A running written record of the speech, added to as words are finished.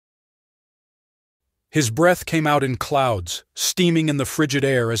His breath came out in clouds, steaming in the frigid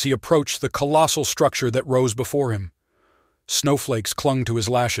air as he approached the colossal structure that rose before him. Snowflakes clung to his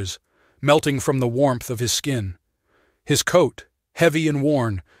lashes, melting from the warmth of his skin. His coat, heavy and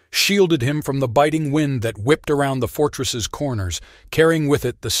worn, shielded him from the biting wind that whipped around the fortress's corners, carrying with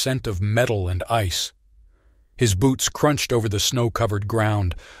it the scent of metal and ice. His boots crunched over the snow-covered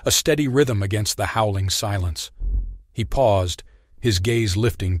ground, a steady rhythm against the howling silence. He paused, his gaze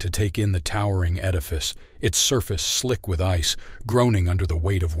lifting to take in the towering edifice, its surface slick with ice, groaning under the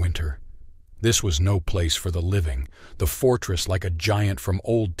weight of winter. This was no place for the living. The fortress, like a giant from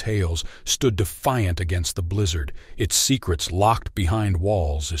old tales, stood defiant against the blizzard, its secrets locked behind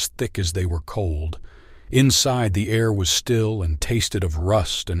walls as thick as they were cold. Inside, the air was still and tasted of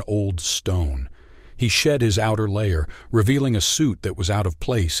rust and old stone. He shed his outer layer, revealing a suit that was out of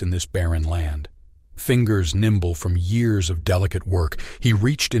place in this barren land. Fingers nimble from years of delicate work, he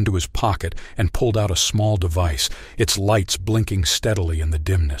reached into his pocket and pulled out a small device, its lights blinking steadily in the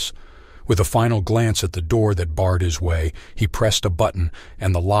dimness. With a final glance at the door that barred his way, he pressed a button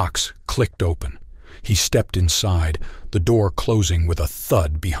and the locks clicked open. He stepped inside, the door closing with a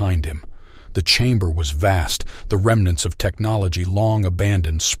thud behind him. The chamber was vast, the remnants of technology long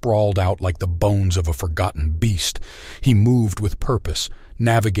abandoned sprawled out like the bones of a forgotten beast. He moved with purpose,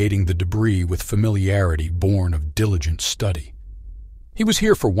 navigating the debris with familiarity born of diligent study. He was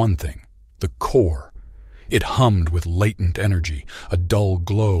here for one thing, the core. It hummed with latent energy, a dull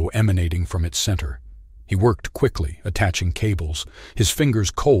glow emanating from its center. He worked quickly, attaching cables, his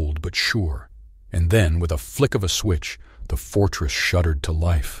fingers cold but sure. And then, with a flick of a switch, the fortress shuddered to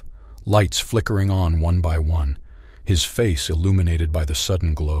life. Lights flickering on one by one. His face, illuminated by the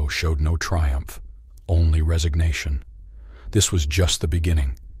sudden glow, showed no triumph, only resignation. This was just the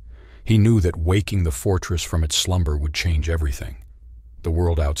beginning. He knew that waking the fortress from its slumber would change everything. The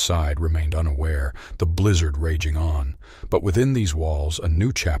world outside remained unaware, the blizzard raging on. But within these walls, a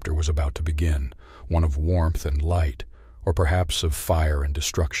new chapter was about to begin, one of warmth and light, or perhaps of fire and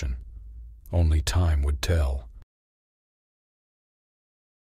destruction. Only time would tell.